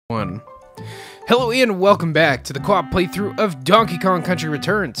One. Hello and welcome back to the co-op playthrough of Donkey Kong Country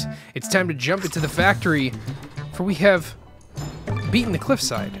Returns. It's time to jump into the factory, for we have beaten the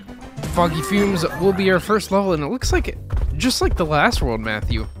cliffside. Foggy Fumes will be our first level, and it looks like just like the last world,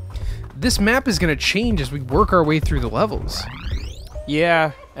 Matthew. This map is going to change as we work our way through the levels.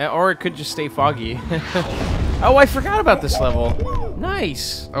 Yeah, or it could just stay foggy. Oh, I forgot about this level.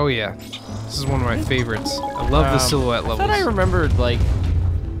 Nice. Oh yeah, this is one of my favorites. I love the silhouette levels. I thought I remembered, like,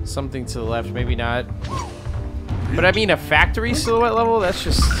 something to the left, maybe not. But I mean, a factory silhouette level, that's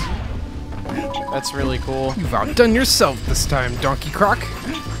really cool. You've outdone yourself this time, Donkey Croc.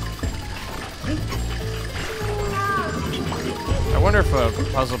 I wonder if a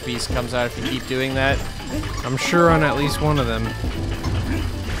puzzle piece comes out if you keep doing that. I'm sure on at least one of them.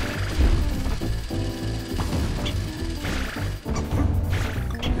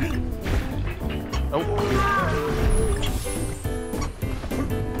 Oh.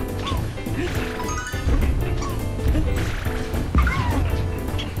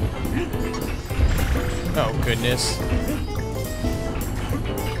 Oh, goodness.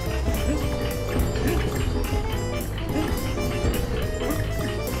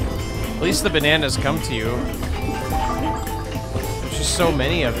 At least the bananas come to you. There's just so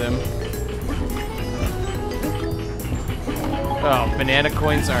many of them. Oh, banana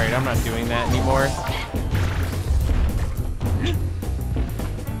coins. Alright, I'm not doing that anymore.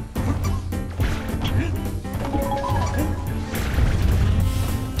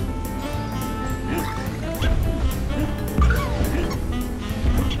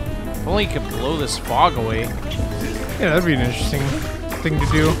 If only you could blow this fog away. Yeah, that'd be an interesting thing to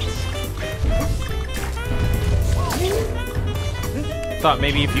do. Thought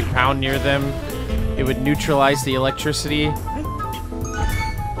maybe if you pound near them, it would neutralize the electricity.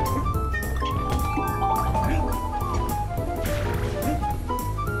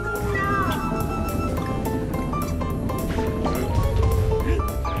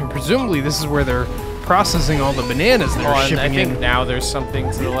 And presumably this is where they're processing all the bananas they're shipping I think in. now there's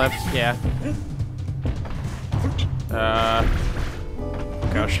something to the left. Yeah.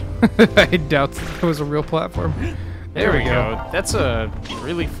 Gosh. I doubt that was a real platform. There we go. That's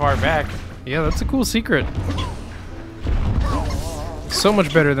really far back. Yeah, that's a cool secret. So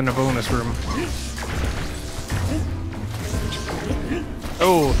much better than a bonus room.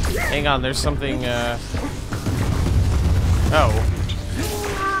 Oh, hang on. There's something. Oh.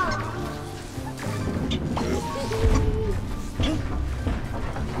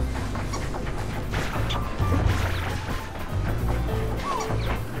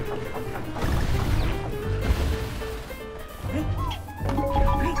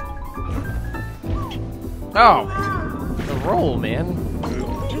 Oh, the roll, man.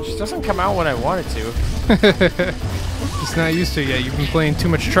 It just doesn't come out when I want it to. It's not used to it yet. You've been playing too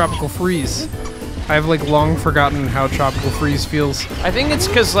much Tropical Freeze. I've like long forgotten how Tropical Freeze feels. I think it's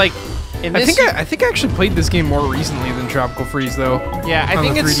because like in this. I think I actually played this game more recently than Tropical Freeze though. Yeah, I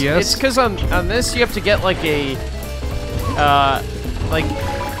think it's because on this you have to get like a like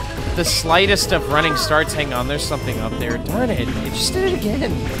the slightest of running starts. Hang on, there's something up there. Darn it! It just did it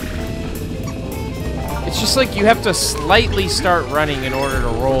again. It's just like you have to slightly start running in order to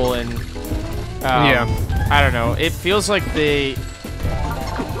roll, and yeah, I don't know. It feels like you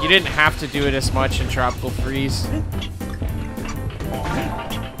didn't have to do it as much in Tropical Freeze.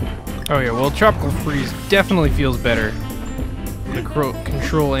 Oh yeah, well Tropical Freeze definitely feels better. The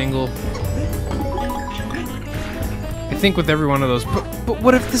control angle. I think with every one of those. But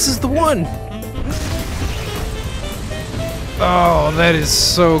what if this is the one? Oh, that is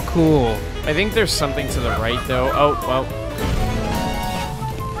so cool. I think there's something to the right, though. Oh, well.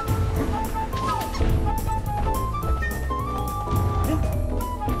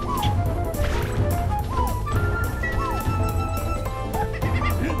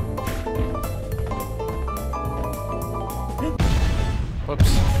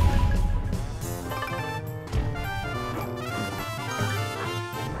 Whoops.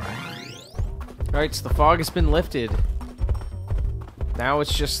 Alright, so the fog has been lifted. Now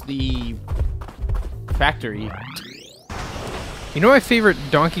it's just the factory. You know my favorite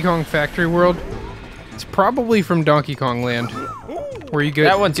Donkey Kong factory world? It's probably from Donkey Kong Land, where you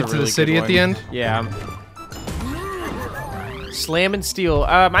get to the city at the end. Yeah. Slammin' Steel.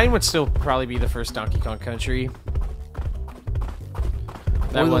 Mine would still probably be the first Donkey Kong Country.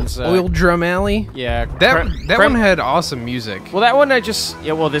 That one's Oil Drum Alley. Yeah. That one had awesome music. Well, that one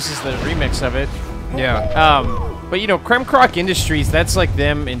well, this is the remix of it. Yeah. But you know, Creme Croc Industries, that's like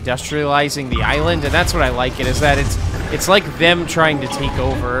them industrializing the island, and that's what I like it, is that it's like them trying to take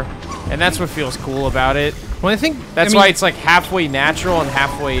over, and that's what feels cool about it. Well, I think That's why it's like halfway natural and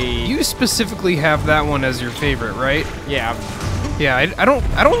halfway. you specifically have that one as your favorite, right? Yeah. Yeah, I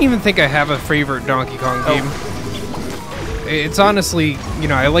don't even think I have a favorite Donkey Kong game. It's honestly, you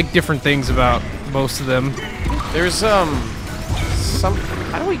know, I like different things about most of them. There's some.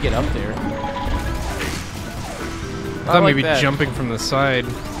 How do we get up there? I thought maybe jumping from the side.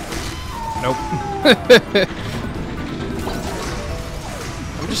 Nope.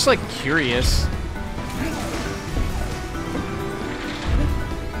 I'm just like curious.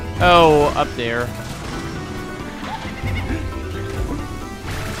 Oh, up there.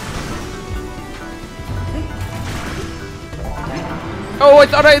 Oh, I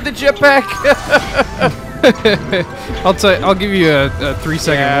thought I had the jetpack. I'll give you a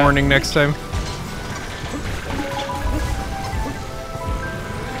 3-second warning next time.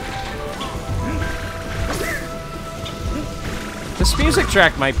 This music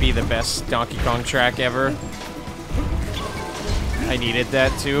track might be the best Donkey Kong track ever. I needed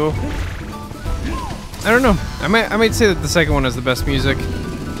that too. I don't know. I might say that the second one has the best music.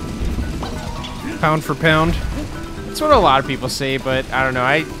 Pound for pound. That's what a lot of people say, but I don't know.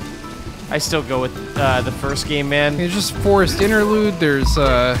 I still go with the first game, man. It's just Forest Interlude. There's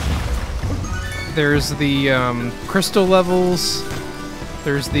the crystal levels.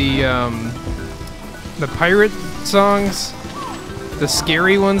 There's the pirate songs. The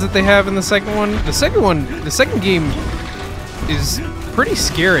scary ones that they have in the second one. The second game is pretty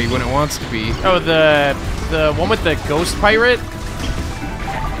scary when it wants to be. Oh, the one with the ghost pirate?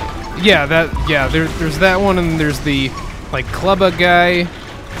 Yeah, there's that one, and there's the like Clubba guy.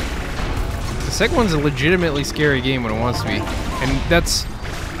 The second one's a legitimately scary game when it wants to be, and that's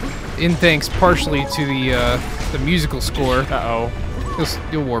in thanks partially to the musical score. Uh-oh.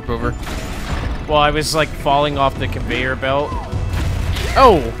 You'll warp over. Well, I was like falling off the conveyor belt.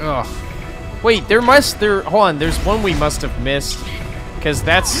 Oh! Ugh. Wait, hold on, there's one we must have missed. Because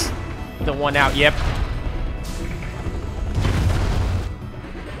that's the one out, yep.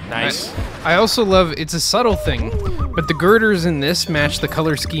 Nice. I also love, it's a subtle thing, but the girders in this match the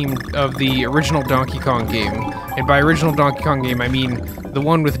color scheme of the original Donkey Kong game. And by original Donkey Kong game, I mean the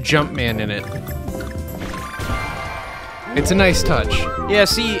one with Jumpman in it. It's a nice touch. Yeah,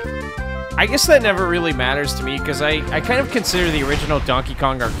 see, I guess that never really matters to me, because I kind of consider the original Donkey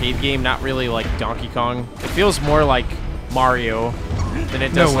Kong arcade game not really like Donkey Kong. It feels more like Mario than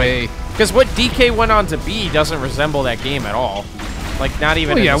it does. No way. Because what DK went on to be doesn't resemble that game at all. Like, not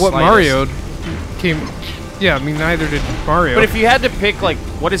even in the what slightest. Mario came... Yeah, I mean, neither did Mario. But if you had to pick, like,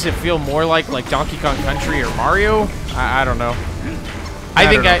 what does it feel more like Donkey Kong Country or Mario? I don't know. I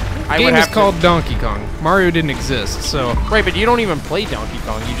think I would have to... called Donkey Kong. Mario didn't exist, so... Right, but you don't even play Donkey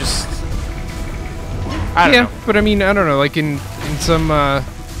Kong. You just... I don't know. But I mean, I don't know. Like, in some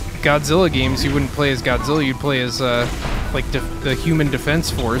Godzilla games, you wouldn't play as Godzilla. You'd play as, like, the Human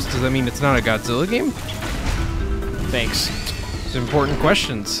Defense Force. Does that mean it's not a Godzilla game? Thanks. It's important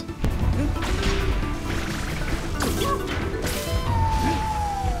questions.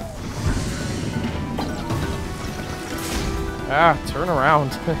 Ah, turn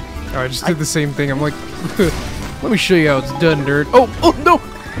around. Oh, I just did the same thing. I'm like, let me show you how it's done, dirt. Oh, no!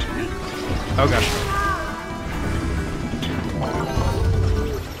 Oh, gosh.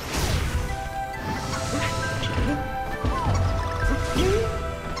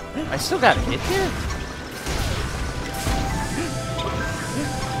 I still got a hit here?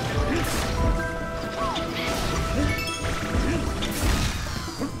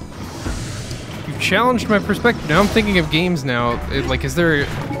 You've challenged my perspective. Now I'm thinking of games now. Like, are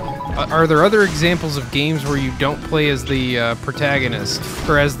there other examples of games where you don't play as the protagonist?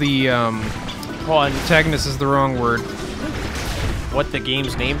 Or as the, Hold on. Protagonist is the wrong word. What the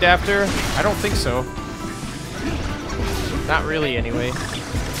game's named after? I don't think so. Not really, anyway.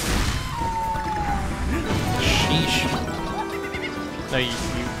 Sheesh. No,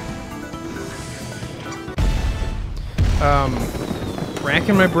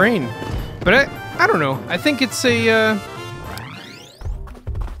 Racking my brain. But I don't know. I think it's a,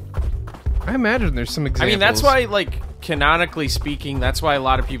 I imagine there's some examples. I mean, that's why, like, canonically speaking, that's why a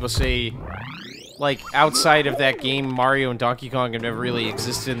lot of people say, like, outside of that game, Mario and Donkey Kong have never really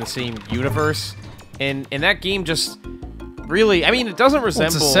existed in the same universe. And that game just really, I mean, it doesn't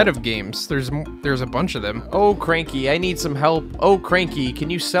resemble... Well, it's a set of games. There's a bunch of them. Oh, Cranky, I need some help. Oh, Cranky, can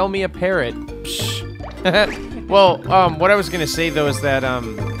you sell me a parrot? Well, what I was gonna say, though, is that,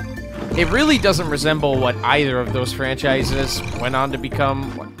 it really doesn't resemble what either of those franchises went on to become.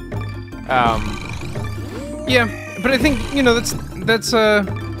 Yeah, but I think, you know, that's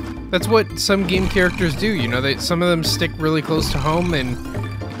what some game characters do, you know, some of them stick really close to home, and,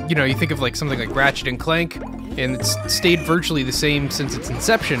 you know, you think of, like, something like Ratchet and Clank, and it's stayed virtually the same since its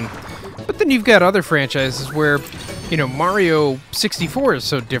inception. But then you've got other franchises where, you know, Mario 64 is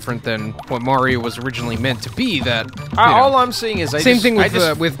so different than what Mario was originally meant to be that... all I'm saying is same thing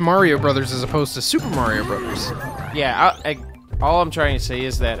with Mario Brothers as opposed to Super Mario Brothers. Yeah, all I'm trying to say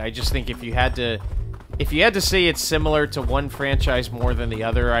is that I just think if you had to say it's similar to one franchise more than the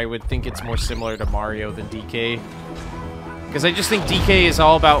other, I would think it's more similar to Mario than DK. Because I just think DK is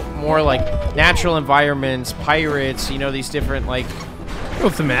all about more like natural environments, pirates, you know, these different like... Well,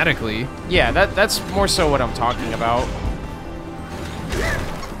 thematically. Yeah, that's more so what I'm talking about.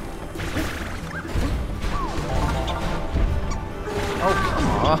 Oh, come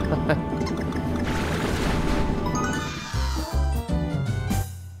on.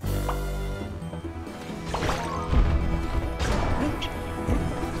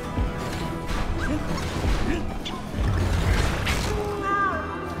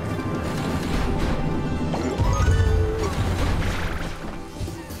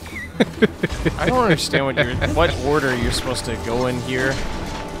 I don't understand what order you're supposed to go in here.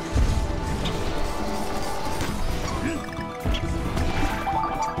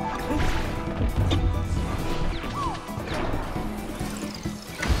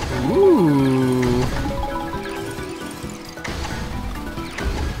 Ooh.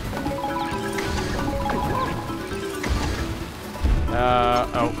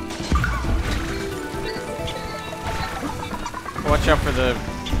 Oh. Watch out for the...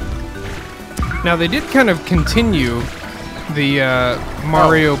 Now, they did kind of continue the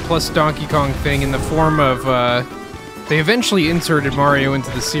Mario plus Donkey Kong thing in the form of... they eventually inserted Mario into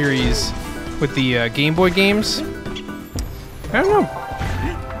the series with the Game Boy games. I don't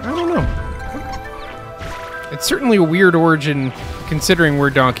know. It's certainly a weird origin considering where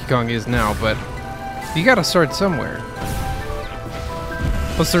Donkey Kong is now, but you gotta start somewhere.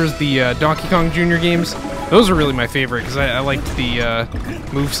 Plus, there's the Donkey Kong Jr. games. Those are really my favorite because I liked the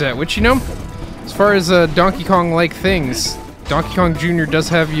moveset, which, you know... As far as Donkey Kong-like things, Donkey Kong Jr. does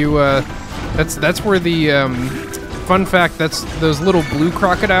have you, that's where the, fun fact, that's those little blue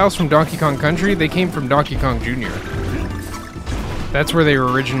crocodiles from Donkey Kong Country, they came from Donkey Kong Jr. That's where they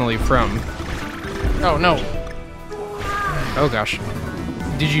were originally from. Oh, no. Oh, gosh.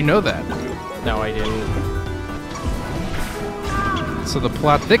 Did you know that? No, I didn't. So the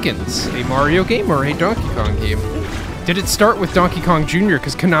plot thickens. A Mario game or a Donkey Kong game? Did it start with Donkey Kong Jr.?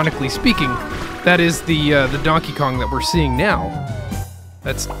 Because canonically speaking, that is the Donkey Kong that we're seeing now.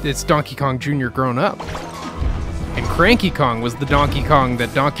 It's Donkey Kong Jr. grown up. And Cranky Kong was the Donkey Kong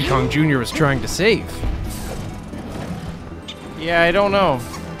that Donkey Kong Jr. was trying to save. Yeah, I don't know.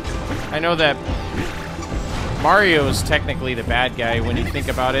 I know that Mario is technically the bad guy when you think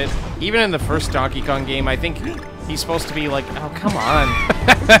about it. Even in the first Donkey Kong game, I think he's supposed to be like... Oh, come on.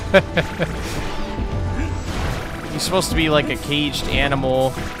 He's supposed to be like a caged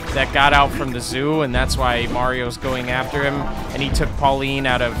animal that got out from the zoo, and that's why Mario's going after him, and he took Pauline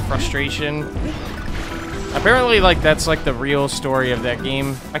out of frustration. Apparently, like, that's like the real story of that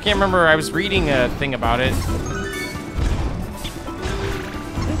game. I can't remember, I was reading a thing about it.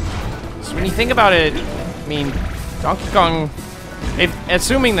 So when you think about it, I mean, Donkey Kong,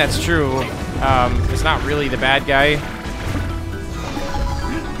 assuming that's true, is not really the bad guy.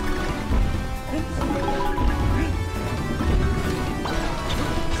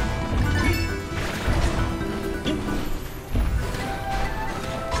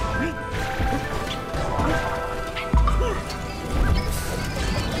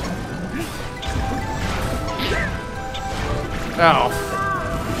 Oh.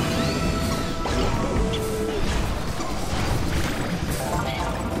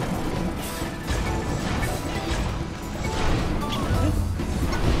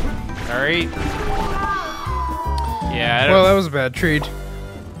 Alright. Yeah, well, that was a bad trade.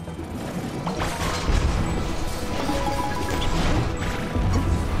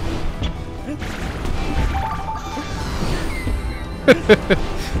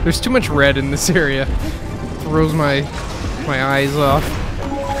 There's too much red in this area. Throws my eyes off.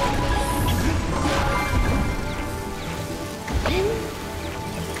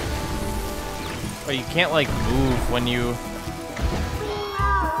 But you can't, like, move when you...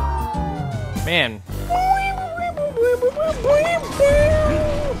 Man.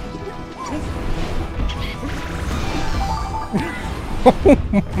 Oh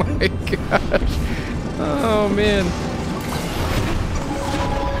my gosh. Oh, man.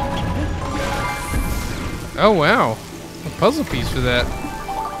 Oh, wow. A puzzle piece for that.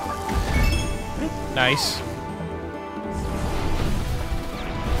 Nice.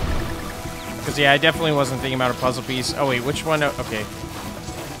 Because, yeah, I definitely wasn't thinking about a puzzle piece. Oh, wait, which one? Okay.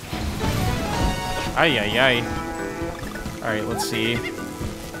 Ay, ay, ay. Alright, let's see.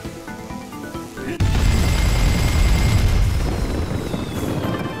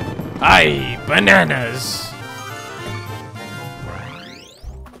 Ay, bananas!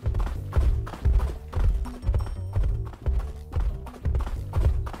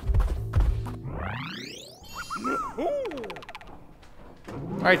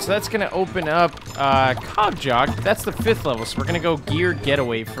 Alright, so that's gonna open up Cog Jog. That's the 5th level, so we're gonna go Gear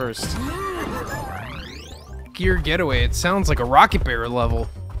Getaway first. Gear Getaway. It sounds like a Rocket Bear level.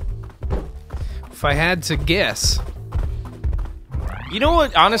 If I had to guess. You know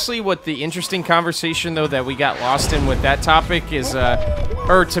what, honestly, what the interesting conversation, though, that we got lost in with that topic is,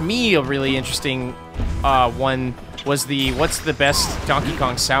 or to me, a really interesting one was the what's the best Donkey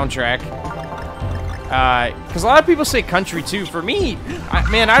Kong soundtrack? Because a lot of people say country, too. For me,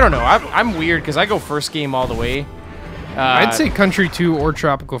 man, I don't know. I'm weird, because I go first game all the way. I'd say Country 2 or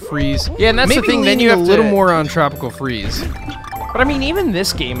Tropical Freeze. Yeah, and that's maybe the thing, then you have a little more on Tropical Freeze. But, I mean, even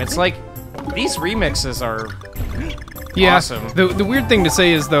this game, it's like, these remixes are... Yeah, awesome. The weird thing to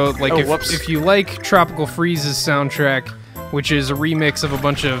say is, though, like, Oh, if you like Tropical Freeze's soundtrack, which is a remix of a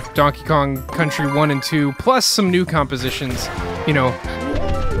bunch of Donkey Kong Country 1 and 2, plus some new compositions, you know,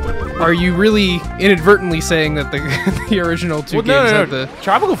 are you really inadvertently saying that the original two games have the...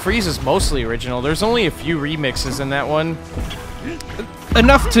 Tropical Freeze is mostly original. There's only a few remixes in that one.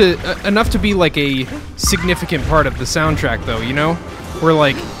 Enough to be, like, a significant part of the soundtrack, though, you know? Where,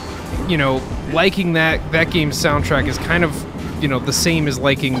 like, you know, liking that game's soundtrack is kind of, you know, the same as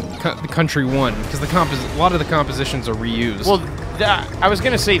liking the Country 1, because a lot of the compositions are reused. Well, I was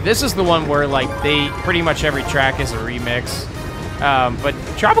gonna say, this is the one where, like, pretty much every track is a remix. But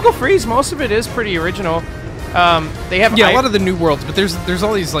Tropical Freeze, most of it is pretty original. They have a lot of the new worlds, but there's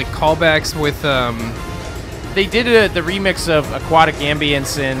all these, like, callbacks with they did the remix of Aquatic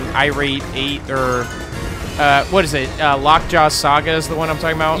Ambience in Irate 8, or what is it? Lockjaw Saga is the one I'm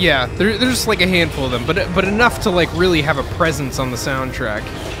talking about. Yeah, there's like a handful of them, but enough to, like, really have a presence on the soundtrack.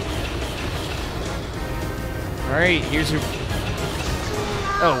 All right, here's your.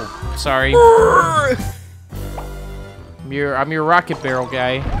 Oh, sorry. I'm your rocket barrel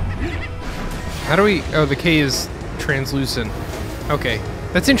guy. How do we... Oh, the K is translucent. Okay.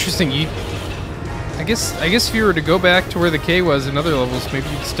 That's interesting. I guess if you were to go back to where the K was in other levels, maybe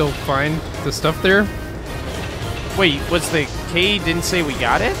you'd still find the stuff there. Wait, was the K didn't say we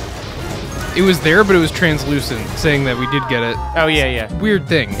got it? It was there, but it was translucent, saying that we did get it. Oh, yeah, yeah. Weird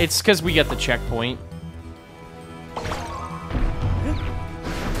thing. It's because we got the checkpoint.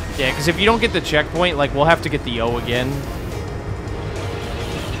 Yeah, because if you don't get the checkpoint, like, we'll have to get the O again.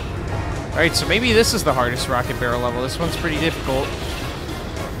 Alright, so maybe this is the hardest Rocket Barrel level. This one's pretty difficult.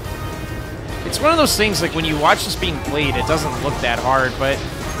 It's one of those things, like, when you watch this being played, it doesn't look that hard, but...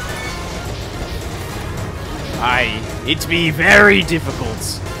 It be very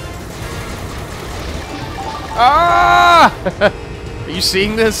difficult. Ah! Are you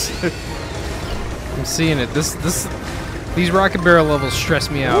seeing this? I'm seeing it. These Rocket Barrel levels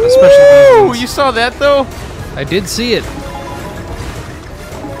stress me out, especially these ones. You saw that, though? I did see it.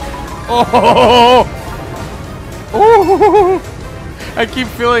 Oh! Oh! I keep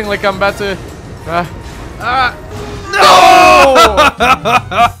feeling like I'm about to... No!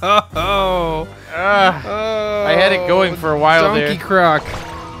 I had it going for a while there. Donkey Croc.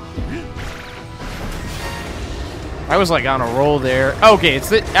 I was like on a roll there. Okay,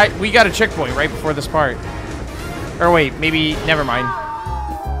 we got a checkpoint right before this part. Or wait, maybe never mind.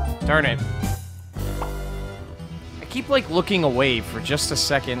 Darn it. I keep like looking away for just a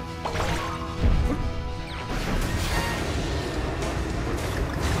second.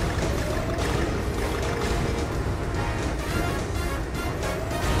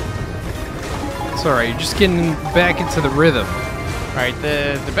 It's alright, you're just getting back into the rhythm. Alright,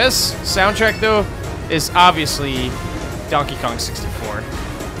 the best soundtrack, though, is obviously Donkey Kong 64.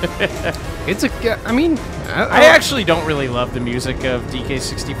 It's a... I mean... I actually don't really love the music of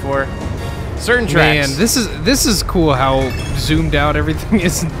DK64. Certain tracks. Man, this is cool how zoomed out everything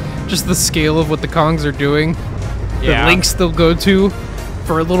is. Just the scale of what the Kongs are doing. Yeah. The links they'll go to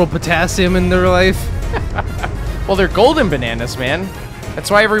for a little potassium in their life. Well, they're golden bananas, man.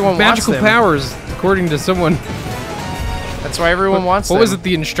 That's why everyone wants them. Magical powers, according to someone. That's why everyone wants them. What was it?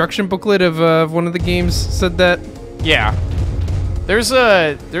 The instruction booklet of one of the games said that? Yeah. There's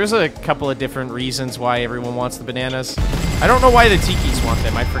a couple of different reasons why everyone wants the bananas. I don't know why the Tikis want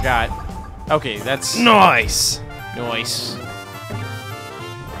them. I forgot. Okay, that's... Nice! Nice.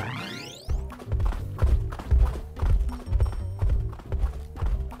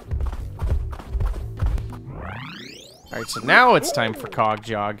 Alright, so now it's time for Cog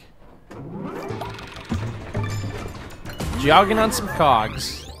Jog. Jogging on some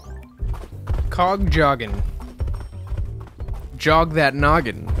cogs. Cog jogging. Jog that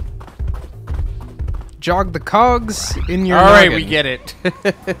noggin. Jog the cogs in your All right, noggin. we get it.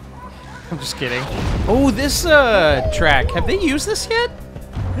 I'm just kidding. Oh, this track. Have they used this yet?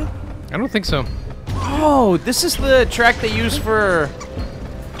 I don't think so. Oh, this is the track they use for...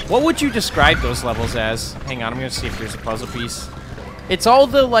 What would you describe those levels as? Hang on, I'm gonna see if there's a puzzle piece. It's all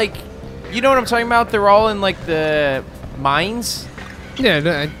the, like... You know what I'm talking about? They're all in, like, the mines?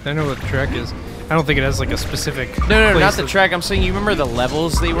 Yeah, I know what the track is. I don't think it has, like, a specific... No, place not the track. I'm saying, you remember the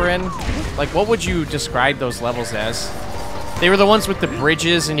levels they were in? Like, what would you describe those levels as? They were the ones with the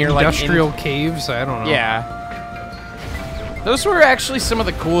bridges and you're, like... Industrial caves? I don't know. Yeah. Those were actually some of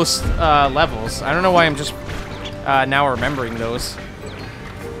the coolest levels. I don't know why I'm just now remembering those.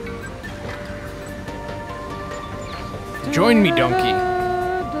 Join me, donkey.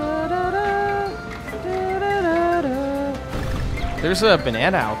 There's a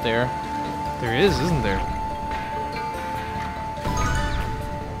banana out there. There is, isn't there?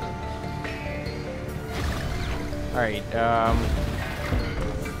 Alright,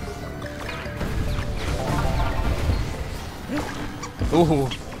 Ooh.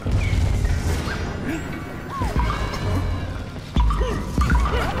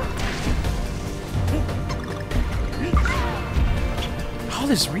 Oh,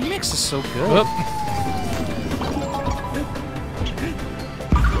 this remix is so good.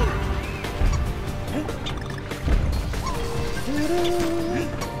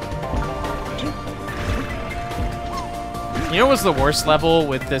 You know what was the worst level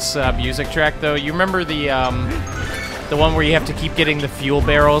with this music track, though? You remember the one where you have to keep getting the fuel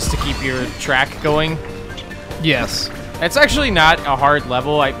barrels to keep your track going? Yes. It's actually not a hard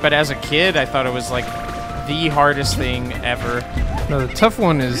level, but as a kid, I thought it was, like, the hardest thing ever. No, the tough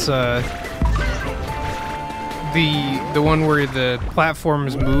one is the one where the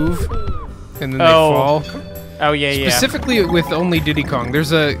platforms move and then they fall. Oh yeah, yeah. Specifically with only Diddy Kong.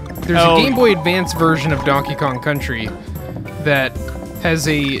 There's a Game Boy Advance version of Donkey Kong Country that has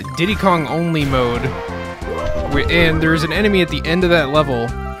a Diddy Kong only mode, and there's an enemy at the end of that level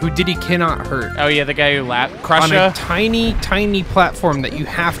who Diddy cannot hurt. Oh yeah, the guy who on a tiny, tiny platform that you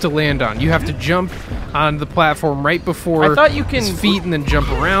have to land on. You have to jump on the platform right before I thought you can his feet and then jump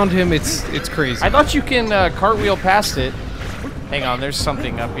around him. It's crazy. I thought you can cartwheel past it. Hang on, there's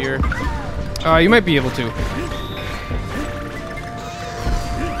something up here. You might be able to.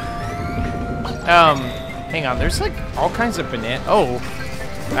 Hang on, there's like all kinds of banana. Oh,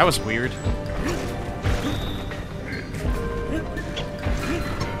 that was weird.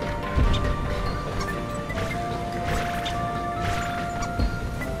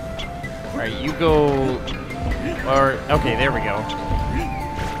 Alright, you go... Or, okay, there we go.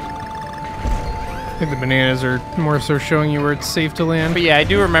 I think the bananas are more so showing you where it's safe to land. But yeah, I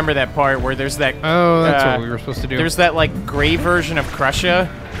do remember that part where there's that... Oh, that's what we were supposed to do. There's that, like, gray version of Crusha.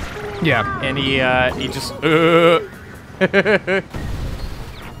 Yeah. And he just...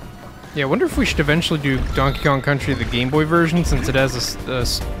 Yeah, I wonder if we should eventually do Donkey Kong Country, the Game Boy version, since it has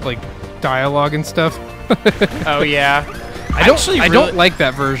like, dialogue and stuff. Oh, yeah. I don't like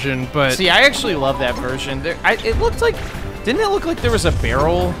that version, but... See, I actually love that version. It looked like... Didn't it look like there was a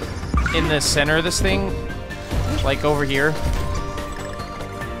barrel in the center of this thing? Like, over here?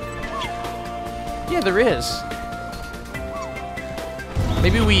 Yeah, there is.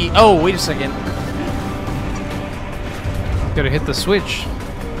 Maybe we... Oh, wait a second. Gotta hit the switch.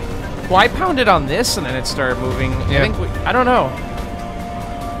 Well, I pounded on this, and then it started moving. Yeah. I don't know.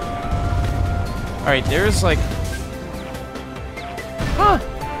 Alright, there's, like... Huh.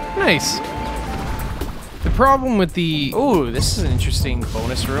 Nice. The problem with the... Ooh, this is an interesting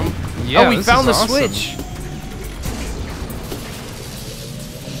bonus room. Yeah, oh, we found the awesome. switch.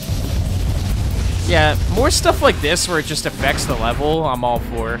 Yeah, more stuff like this where it just affects the level, I'm all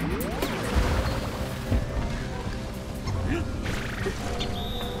for.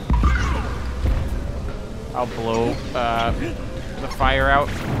 I'll blow the fire out.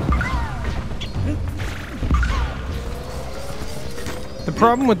 The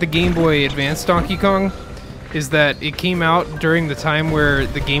problem with the Game Boy Advance Donkey Kong is that it came out during the time where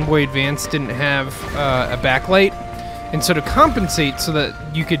the Game Boy Advance didn't have a backlight. And so to compensate so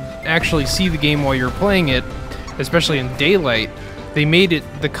that you could actually see the game while you were playing it, especially in daylight, they made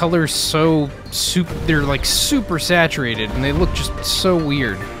the colors so they're like super saturated and they look just so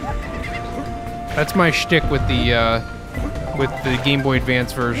weird. That's my shtick with the Game Boy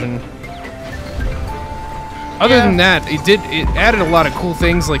Advance version. Other than that, it added a lot of cool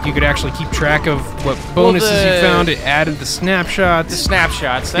things, like you could actually keep track of what bonuses you found. It added the snapshots. The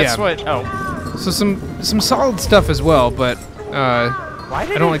snapshots, that's what... Oh, So some solid stuff as well, but Why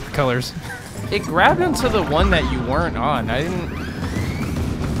did I don't like the colors. It grabbed onto the one that you weren't on. I didn't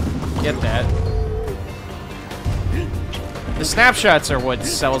get that. The snapshots are what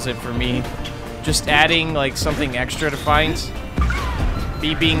sells it for me. Just adding like something extra to find.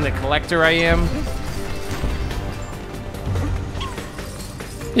 Me being the collector I am.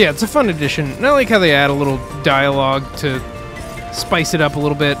 Yeah, it's a fun addition. And I like how they add a little dialogue to spice it up a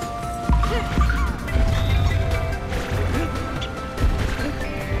little bit.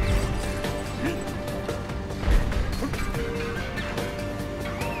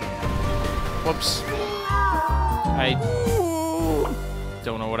 Whoops. I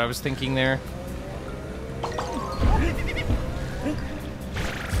don't know what I was thinking there.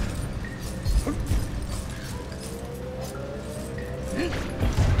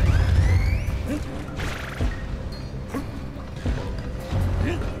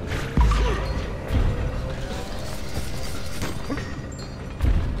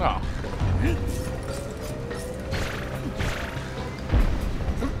 Oh.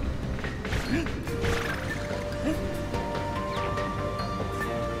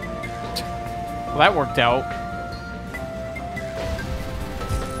 Well, that worked out.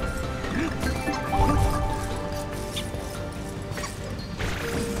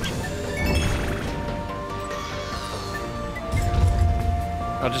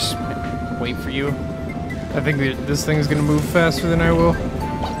 I'll just wait for you. I think that this thing is going to move faster than I will.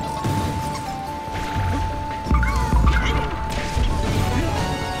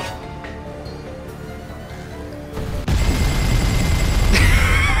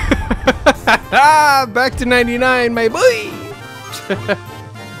 Back to 99, my boy!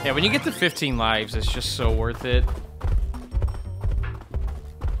 Yeah, when you get to 15 lives, it's just so worth it.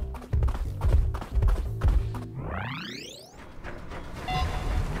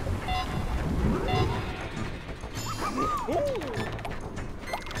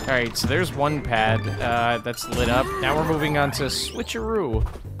 Alright, so there's one pad that's lit up. Now we're moving on to Switcheroo.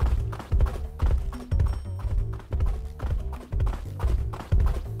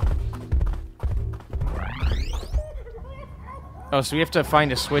 Oh, so we have to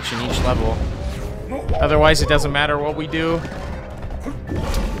find a switch in each level. Otherwise, it doesn't matter what we do.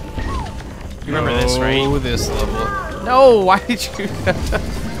 You remember this, right? Oh, this level. No, why did you...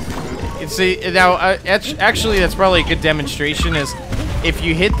 See, now, actually, that's probably a good demonstration, is if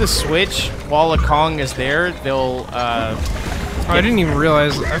you hit the switch while a Kong is there, they'll, Oh, I didn't even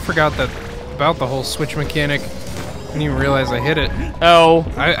realize... I forgot that about the whole switch mechanic. I didn't even realize I hit it. Oh.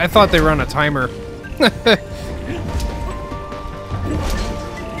 I thought they were on a timer.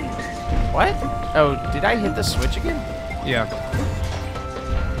 What? Oh, did I hit the switch again? Yeah.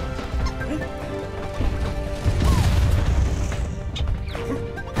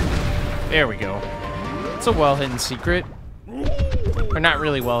 There we go. It's a well-hidden secret. Or not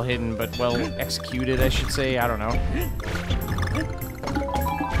really well-hidden, but well-executed, I should say. I don't know.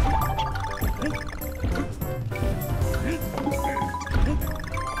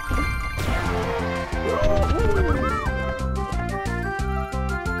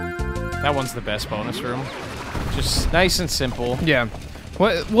 That one's the best bonus room. Just nice and simple. Yeah.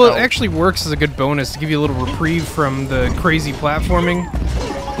 Well, it actually works as a good bonus to give you a little reprieve from the crazy platforming.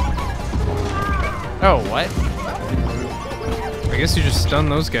 Oh, what? I guess you just stun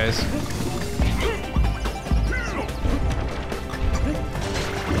those guys.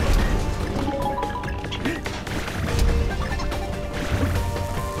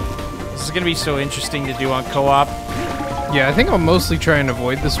 This is going to be so interesting to do on co-op. Yeah, I think I'll mostly try and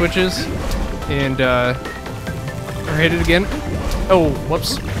avoid the switches. And, or hit it again. Oh,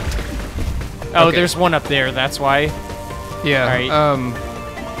 whoops. Oh, Okay. There's one up there, that's why. Yeah, Alright.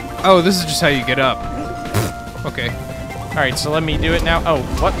 oh, this is just how you get up. Okay. Alright, so let me do it now. Oh,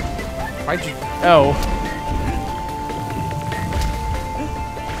 what? Why'd you... Oh.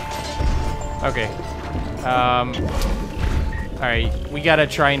 Okay. Alright, we gotta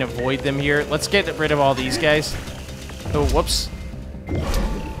try and avoid them here. Let's get rid of all these guys. Oh, whoops.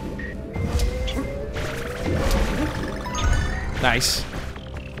 Nice.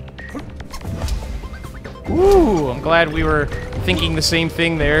 Ooh, I'm glad we were thinking the same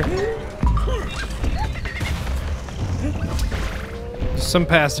thing there. Some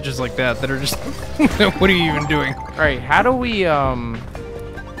passages like that are just... what are you even doing? Alright, how do we, well,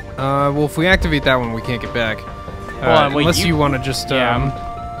 if we activate that one, we can't get back. Hold on, wait, unless you want to just,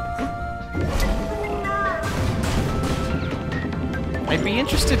 I'd be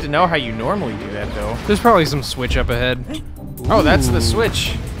interested to know how you normally do that, though. There's probably some switch up ahead. Oh, that's the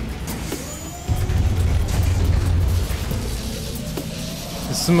switch.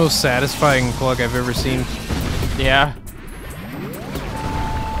 This It's the most satisfying plug I've ever seen. Yeah.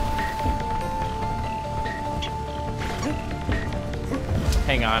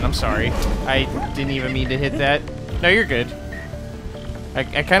 Hang on, I'm sorry. I didn't even mean to hit that. No, you're good.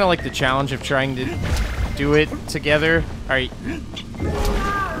 I kind of like the challenge of trying to do it together. Alright.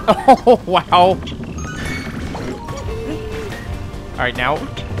 Oh, wow. Alright, now.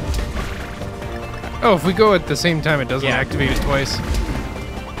 Oh, if we go at the same time, it doesn't activate it twice.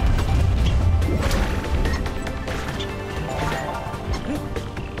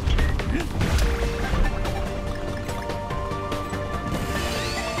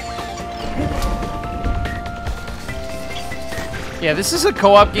 Yeah, this is a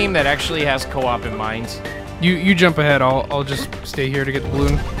co-op game that actually has co-op in mind. You jump ahead. I'll just stay here to get the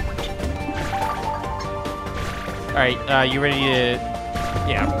balloon. All right, you ready to?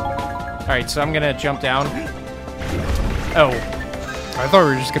 Yeah. All right, so I'm gonna jump down. Oh. I thought we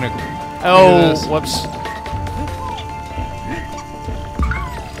were just gonna. Oh, whoops.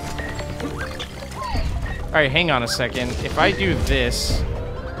 All right, hang on a second. If I do this,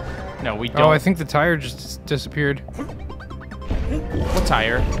 no, we don't. Oh, I think the tire just disappeared. What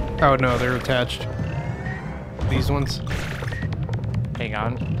tire? Oh no, they're attached. These ones. Hang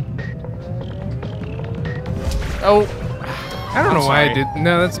on. Oh. I don't know why I did.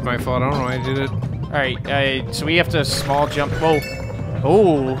 No, that's my fault. I don't know why I did it. All right, so we have to small jump. Whoa.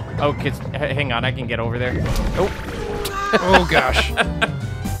 Oh. Oh, hang on. I can get over there. Oh. Oh gosh.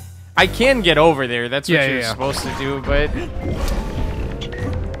 I can get over there. That's what you're yeah. supposed to do, but.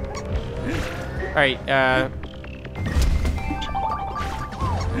 All right.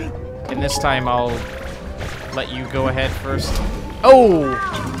 And this time I'll let you go ahead first. Oh!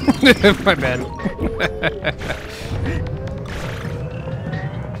 My bad.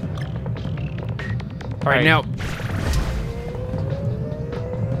 All right, now.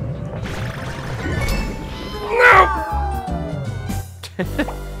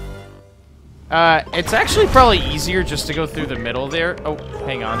 No! It's actually probably easier just to go through the middle there. Oh,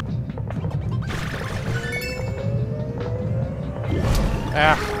 hang on.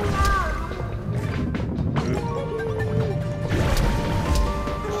 Ah.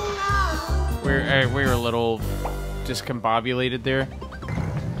 We were a little discombobulated there.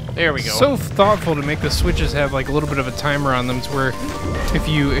 There we go. So thoughtful to make the switches have like a little bit of a timer on them, to where if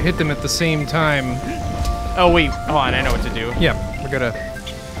you hit them at the same time. Oh wait, hold on, I know what to do. Yeah, we gotta.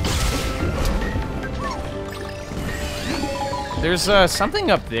 There's something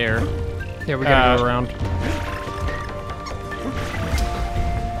up there. Yeah, we gotta go around.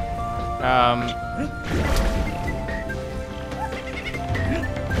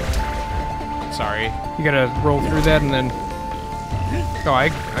 Sorry. You gotta roll through that and then. Oh,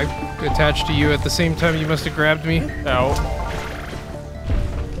 I attached to you at the same time. You must have grabbed me. Oh.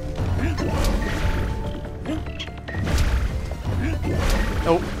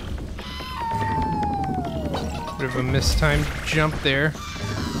 Oh. Bit of a mistimed jump there.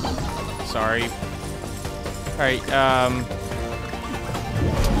 Sorry. Alright,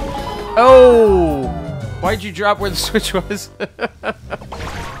 Oh! Why'd you drop where the switch was?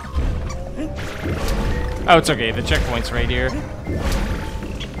 Oh, it's okay. The checkpoint's right here.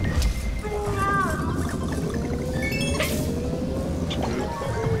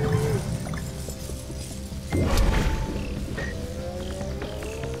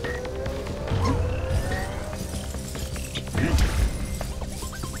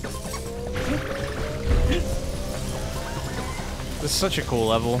 This is such a cool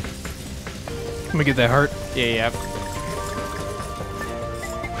level. Let me get that heart. Yeah.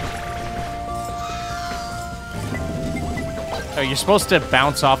 Oh, you're supposed to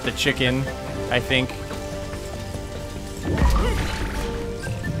bounce off the chicken, I think.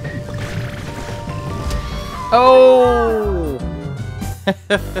 Oh!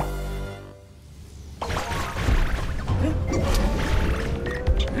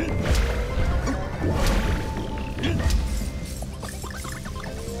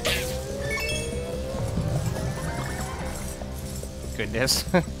 Goodness.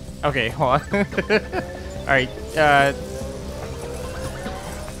 Okay, hold on. Alright,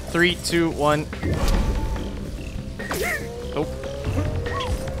 3, 2, 1. Oh.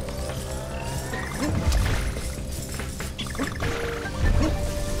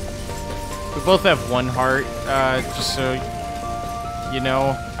 We both have one heart, just so you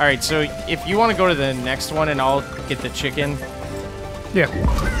know. Alright, so if you want to go to the next one and I'll get the chicken. Yeah.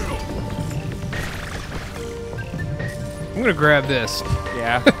 I'm gonna grab this.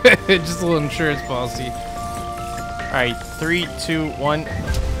 Yeah. Just a little insurance policy. Alright, 3, 2, 1.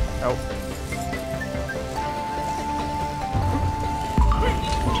 Oh.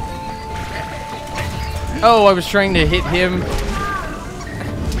 Oh, I was trying to hit him.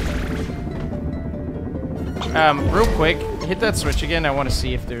 Real quick, hit that switch again. I want to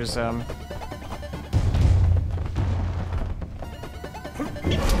see if there's,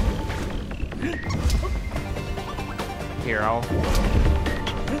 Here, I'll...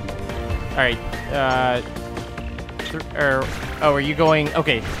 Alright, oh, are you going...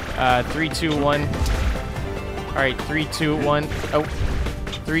 Okay, 3, 2, 1. Alright, 3, 2, 1. Oh,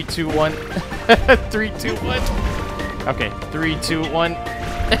 3, 2, 1. 3, 2, 1. Okay, 3, 2, 1.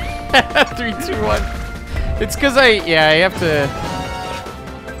 3, 2, 1. It's because I have to...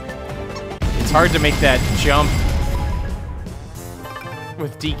 It's hard to make that jump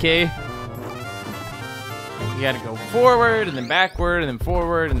with DK. You gotta go forward, and then backward, and then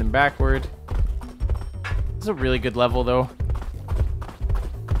forward, and then backward. It's a really good level, though.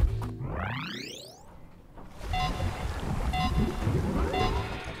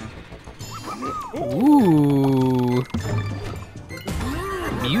 Ooh.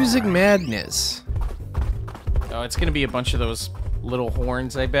 Music madness. Oh, it's gonna be a bunch of those little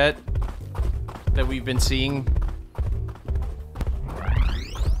horns, I bet, that we've been seeing.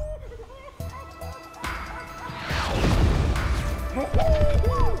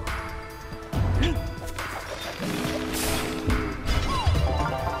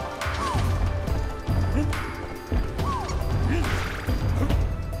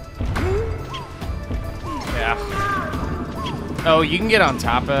 Yeah. Oh, you can get on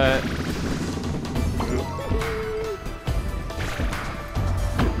top of it.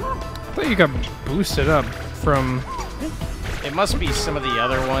 I thought you got boosted up from... It must be some of the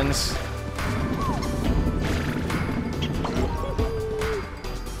other ones.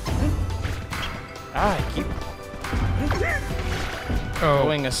 Ah, I keep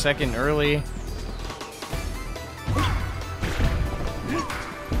going a second early.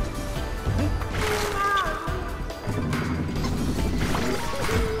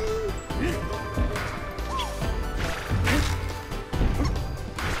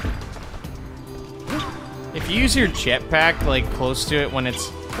 If you use your jetpack, like, close to it when it's...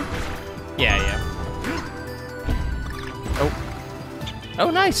 Yeah. Oh. Oh,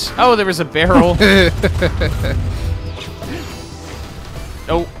 nice. Oh, there was a barrel.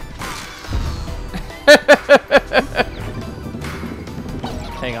 Oh.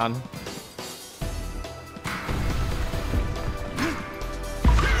 Hang on.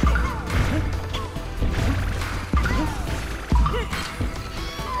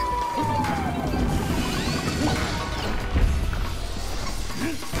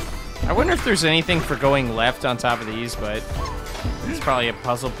 I wonder if there's anything for going left on top of these, but it's probably a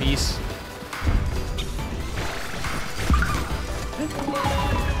puzzle piece.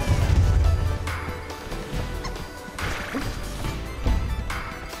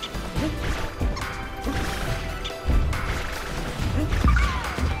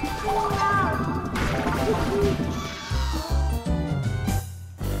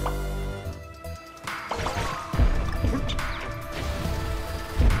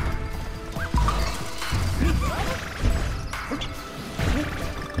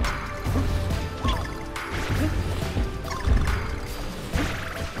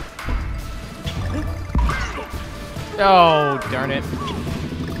 Oh, darn it.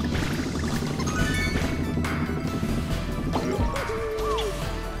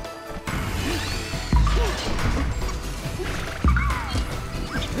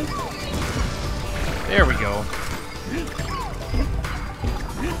 There we go.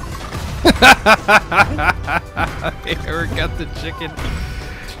 Eric got the chicken.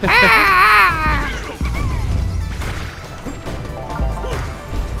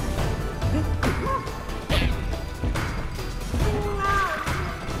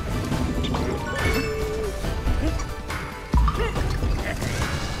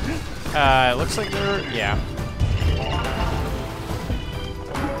 It looks like they're... Yeah.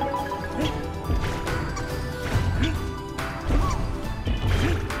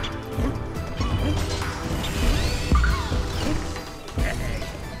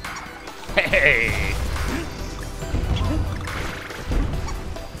 Hey!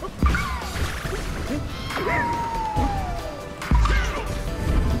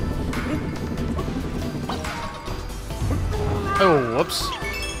 Oh, whoops.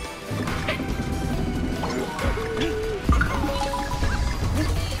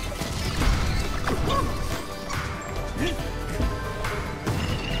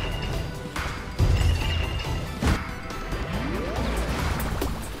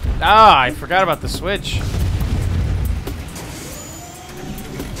 Ah, I forgot about the switch.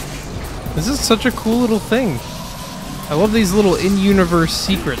 This is such a cool little thing. I love these little in-universe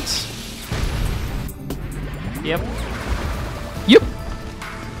secrets. Yep. Yep.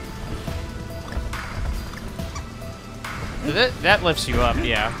 That lifts you up,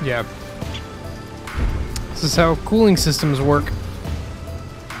 yeah. Yeah. This is how cooling systems work.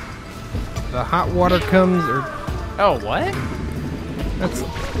 The hot water comes, or... Oh, what? That's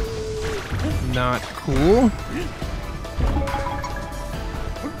not cool.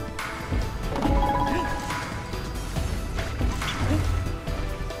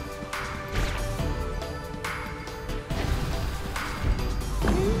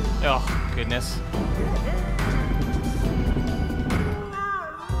 Oh, goodness.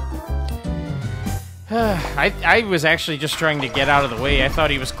 I was actually just trying to get out of the way. I thought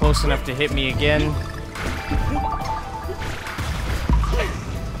he was close enough to hit me again.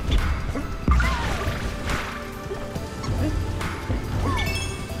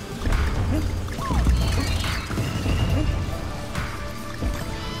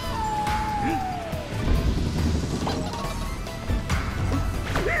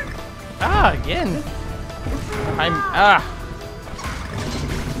 Ah, again.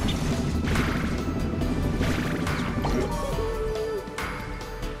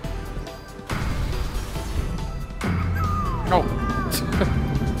 Oh.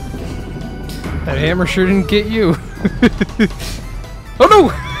 That hammer sure didn't get you. Oh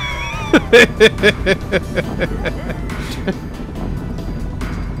no!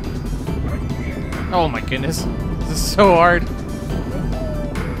 Oh my goodness. This is so hard.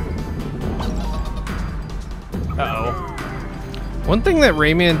 Uh-oh. One thing that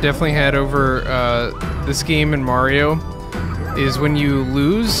Rayman definitely had over this game and Mario is when you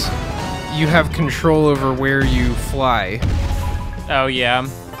lose, you have control over where you fly. Oh, yeah.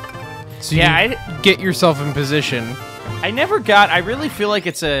 So you get yourself in position. I really feel like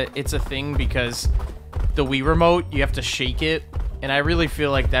it's a thing because the Wii remote, you have to shake it, and I really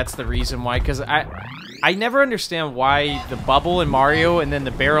feel like that's the reason why, because I never understand why the bubble in Mario and then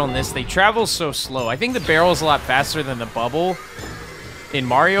the barrel in this, they travel so slow. I think the barrel's a lot faster than the bubble in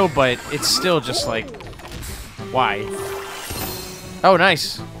Mario, but it's still just like, why? Oh,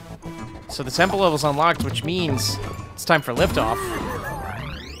 nice. So the temple level's unlocked, which means it's time for liftoff.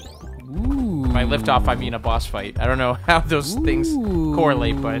 Ooh. By liftoff, I mean a boss fight. I don't know how those things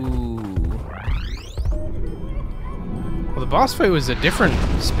correlate, but... Well, the boss fight was a different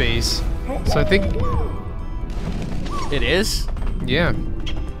space, so I think... It is? Yeah.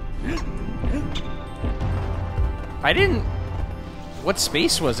 I didn't... What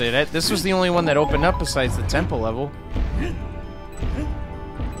space was it at? This was the only one that opened up besides the temple level.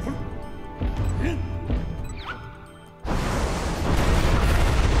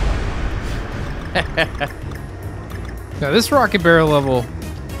 Now this rocket barrel level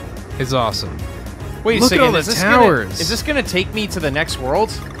is awesome. Wait a Look second, at all the towers. Is this gonna take me to the next world?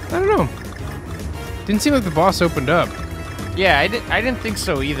 I don't know. Didn't seem like the boss opened up. Yeah, I didn't think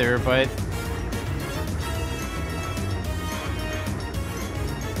so either, but...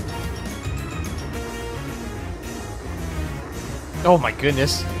 Oh my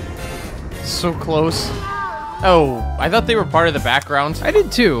goodness. So close. Oh, I thought they were part of the background. I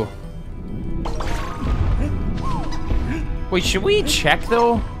did too. Wait, should we check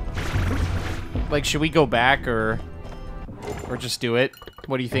though? Like, should we go back or just do it?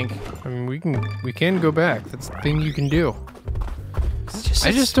 What do you think? I mean, we can go back. That's the thing you can do.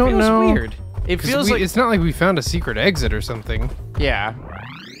 I just don't don't know. Weird. It feels like it's not like we found a secret exit or something. Yeah.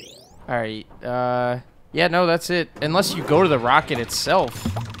 All right. Yeah, no, that's it. Unless you go to the rocket itself.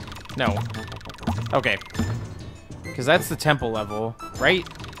 No. Okay. Because that's the temple level, right?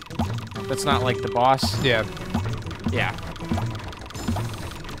 That's not like the boss. Yeah. Yeah.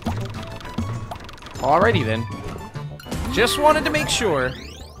 Alrighty then. Just wanted to make sure.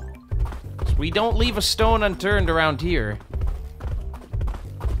 So we don't leave a stone unturned around here.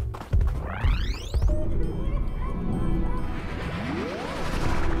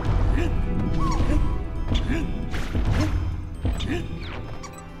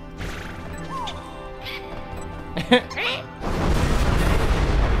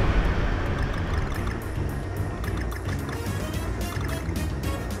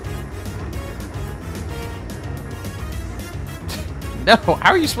 No,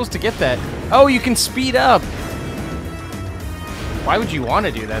 how are you supposed to get that? Oh, you can speed up. Why would you want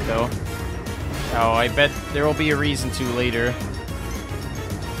to do that, though? Oh, I bet there will be a reason to later.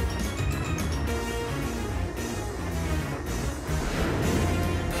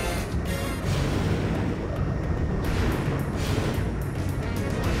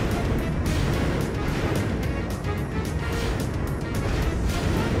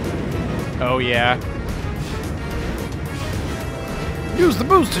 Oh, yeah. Use the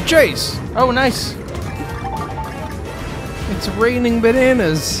boost to chase. Oh, nice. It's raining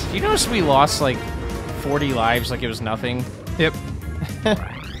bananas. Do you notice we lost like 40 lives like it was nothing? Yep.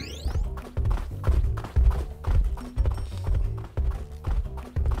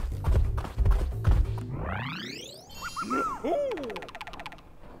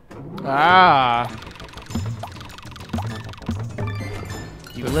 Ah.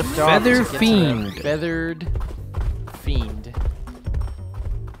 You lift off. Feather Fiend. Feathered Fiend.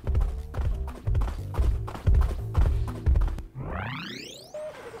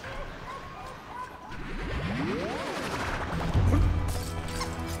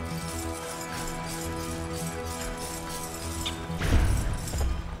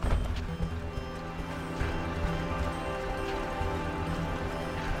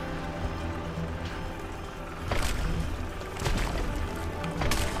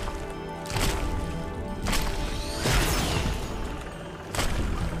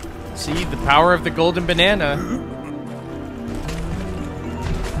 See, the power of the golden banana.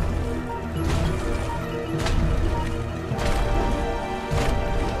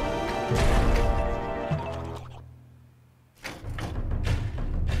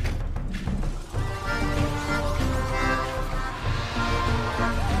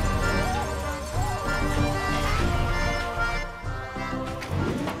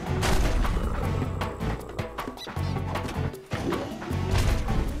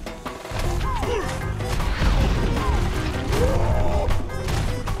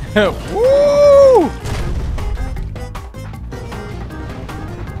 Woo!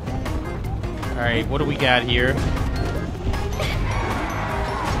 Alright, what do we got here?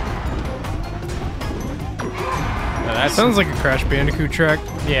 Oh, that Sounds like a Crash Bandicoot track.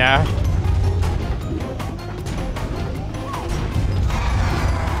 Yeah.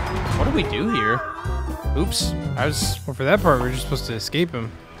 What do we do here? Oops. Well, for that part, we're just supposed to escape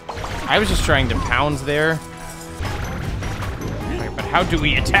him. I was just trying to pound there. But how do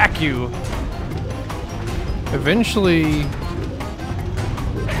we attack you? Eventually...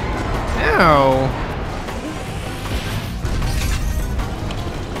 Ow!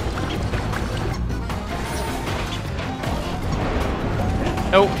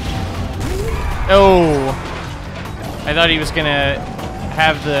 Oh. Oh. I thought he was gonna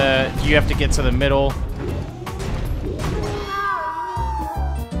have the... You have to get to the middle.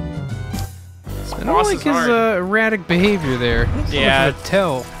 I don't like his erratic behavior there. Yeah. Much of a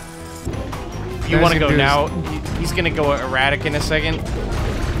tell. You want to go now? He's gonna go erratic in a second.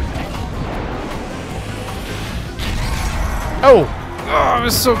 Oh! Oh, I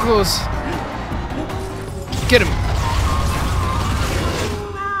was so close. Get him.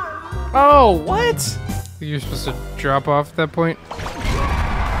 Oh, what? You're supposed to drop off at that point?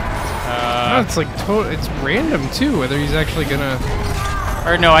 No, it's like it's random too, whether he's actually gonna...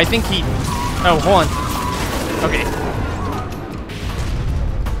 Or no, I think he... Oh, hold on. Okay.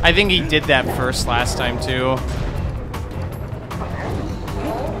 I think he did that first last time too.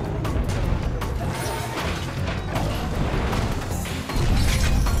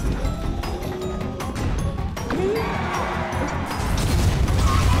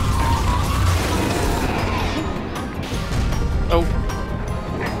 Oh.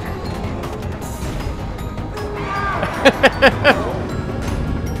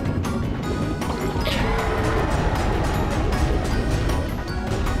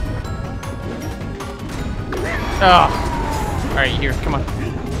 Oh. All right, here, come on.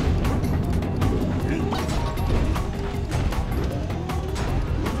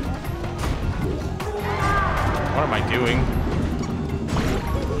 What am I doing?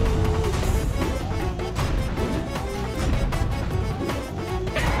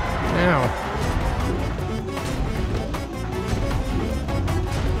 Ow.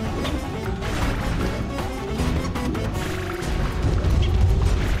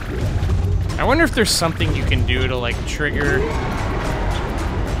 I wonder if there's something you can do to, like, trigger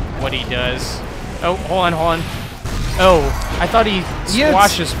what he does. Oh, hold on, hold on. Oh, I thought he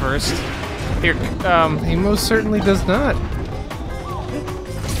squashes first. Here, He most certainly does not.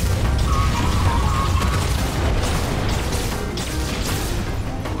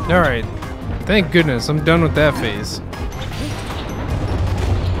 Alright. Thank goodness, I'm done with that phase.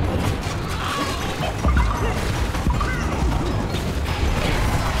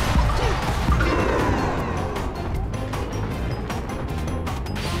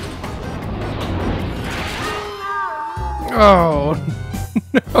 Oh,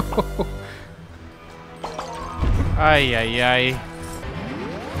 no. ay, ay, ay.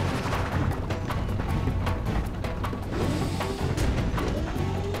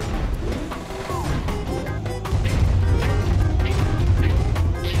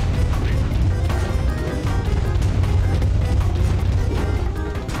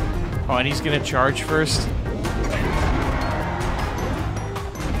 Oh, and he's gonna charge first.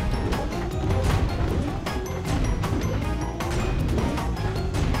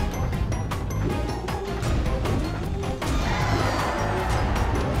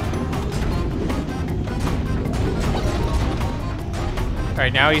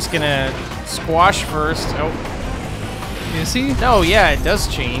 Alright, now he's gonna squash first. Oh. Is he? No, yeah, it does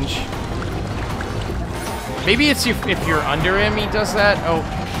change. Maybe it's if you're under him, he does that. Oh.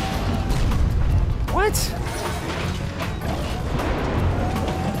 What?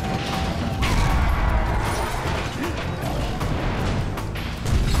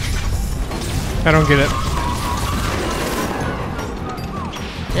 I don't get it.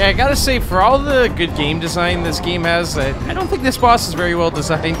 Yeah, I gotta say, for all the good game design this game has, I don't think this boss is very well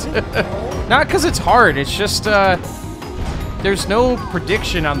designed. Not because it's hard, it's just, there's no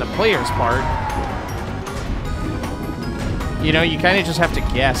prediction on the player's part. You know, you kind of just have to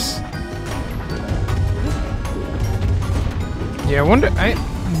guess. Yeah, I wonder.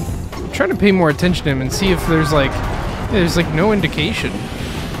 I'm trying to pay more attention to him and see if there's like no indication.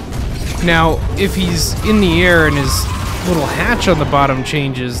 Now, if he's in the air and his little hatch on the bottom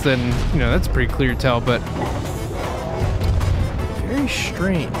changes, then you know that's pretty clear tell. But very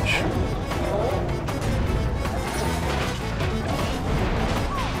strange.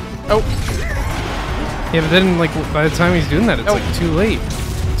 Oh. Yeah, but then like by the time he's doing that, it's like too late.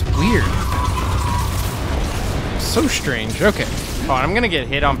 It's weird. So strange. Okay. Oh, I'm gonna get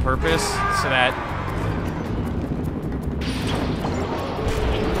hit on purpose so that.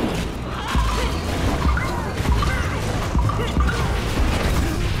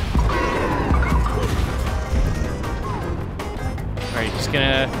 Alright, just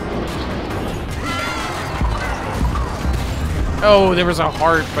gonna. Oh, there was a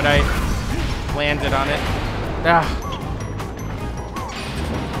heart, but I landed on it. Ah.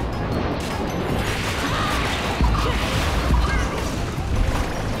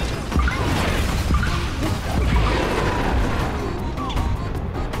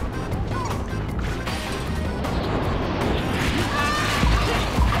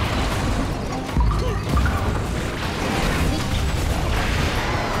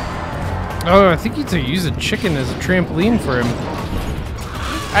 Oh, I think he'd use a chicken as a trampoline for him.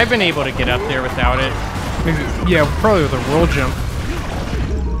 I've been able to get up there without it. Maybe, yeah, probably with a roll jump.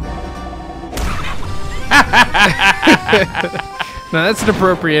 Now that's an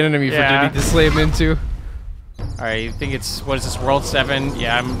appropriate enemy for Diddy to slam into. Alright, I think it's, what is this, World 7?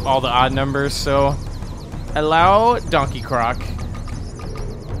 Yeah, I'm all the odd numbers, so... Allow Donkey Croc.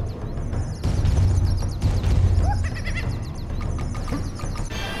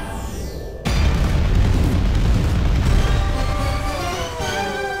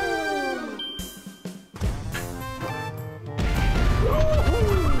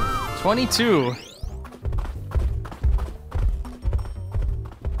 $22.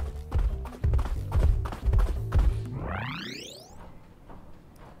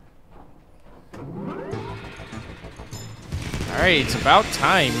 Alright, it's about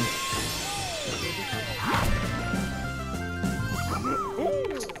time.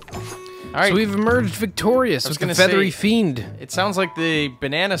 Alright. So we've emerged victorious with the feathery fiend. It sounds like the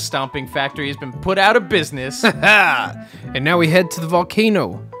banana stomping factory has been put out of business. And now we head to the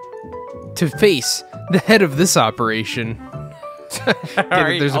volcano to face the head of this operation.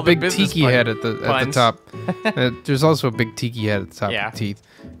 Right, there's a big tiki head at the top. There's also a big tiki head at the top with teeth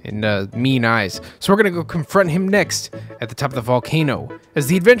and mean eyes. So we're gonna go confront him next at the top of the volcano as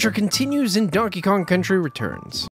the adventure continues in Donkey Kong Country Returns.